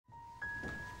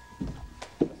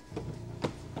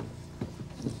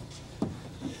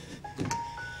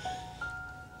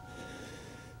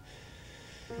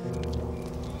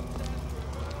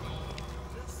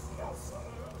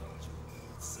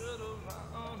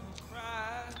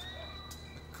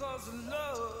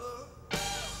love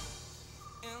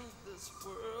in this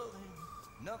world,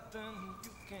 ain't nothing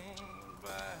you can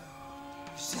buy.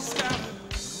 She's got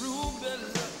ruby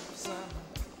lips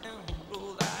and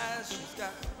rolled eyes. She's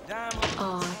got diamonds.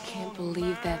 Oh, I can't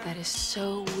believe that. That is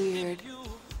so weird.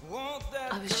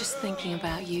 I was just thinking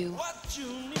about you.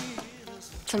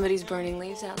 Somebody's burning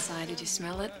leaves outside. Did you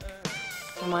smell it?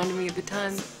 Reminded me of the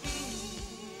time.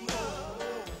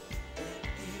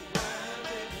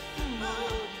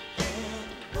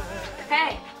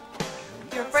 Hey,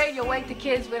 if you're afraid you'll wake the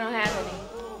kids, we don't have any.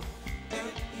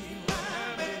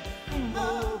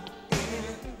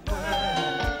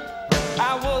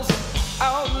 I was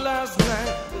out last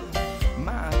night with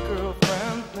my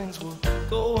girlfriend. Things were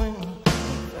going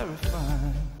very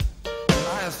fine.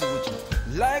 I asked her, would you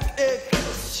like a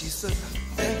kiss? She said,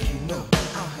 thank you, no,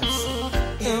 I'll have some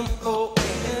M-O-N-Y.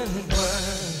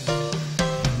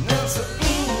 And I said,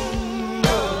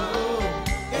 no,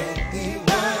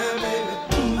 N-E-Y, baby,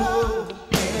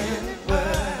 M-O-N-Y.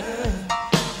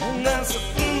 And I said,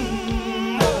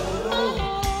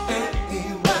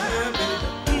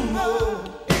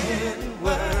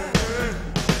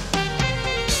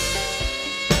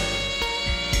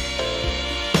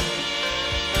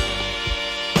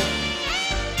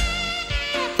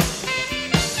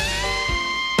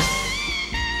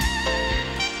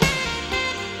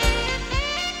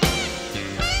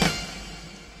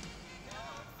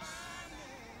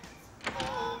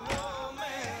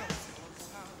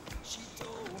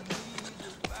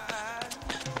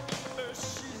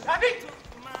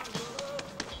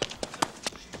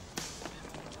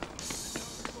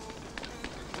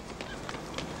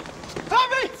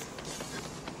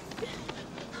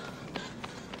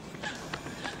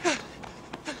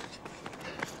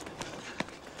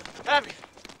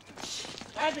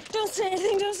 Don't say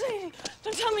anything, don't say anything.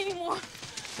 Don't tell me anymore.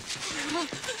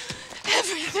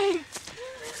 Everything.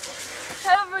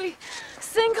 Every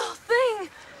single thing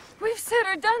we've said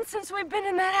or done since we've been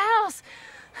in that house.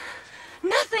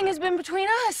 Nothing has been between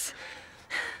us.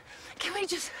 Can we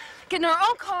just get in our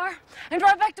own car and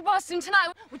drive back to Boston tonight?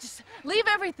 We'll just leave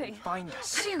everything. Find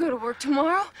us. How do you go to work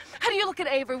tomorrow? How do you look at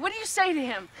Avery? What do you say to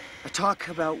him? I talk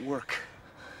about work.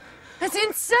 That's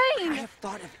insane! I have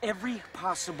thought of every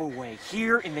possible way.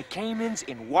 Here in the Caymans,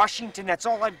 in Washington, that's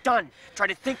all I've done. Try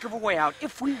to think of a way out.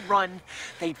 If we run,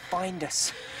 they'd find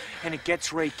us. And it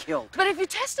gets Ray killed. But if you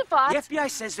testify... The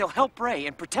FBI says they'll help Ray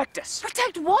and protect us.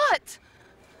 Protect what?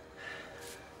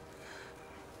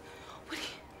 What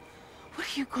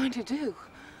are you going to do?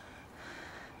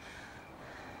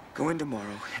 Go in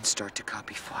tomorrow and start to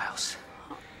copy files.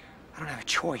 I don't have a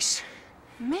choice.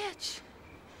 Mitch.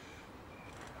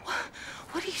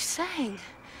 What are you saying?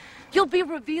 You'll be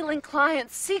revealing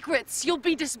clients' secrets. You'll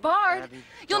be disbarred. Abby,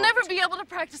 You'll never be able to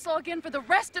practice law again for the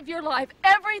rest of your life.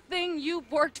 Everything you've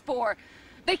worked for.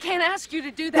 They can't ask you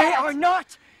to do that. They are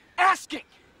not asking.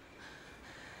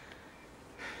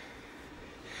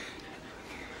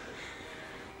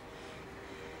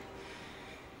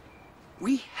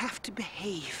 We have to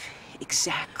behave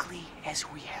exactly as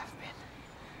we have been.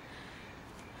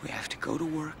 We have to go to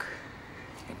work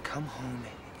and come home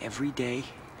every day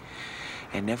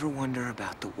and never wonder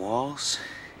about the walls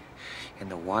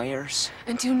and the wires.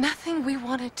 And do nothing we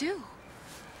want to do.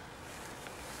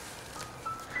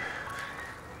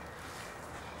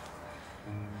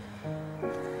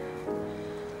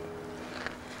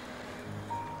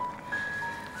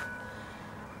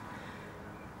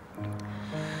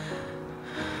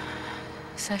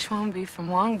 Szechuan beef from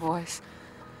Wong Boys.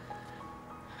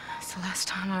 It's the last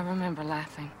time I remember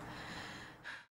laughing.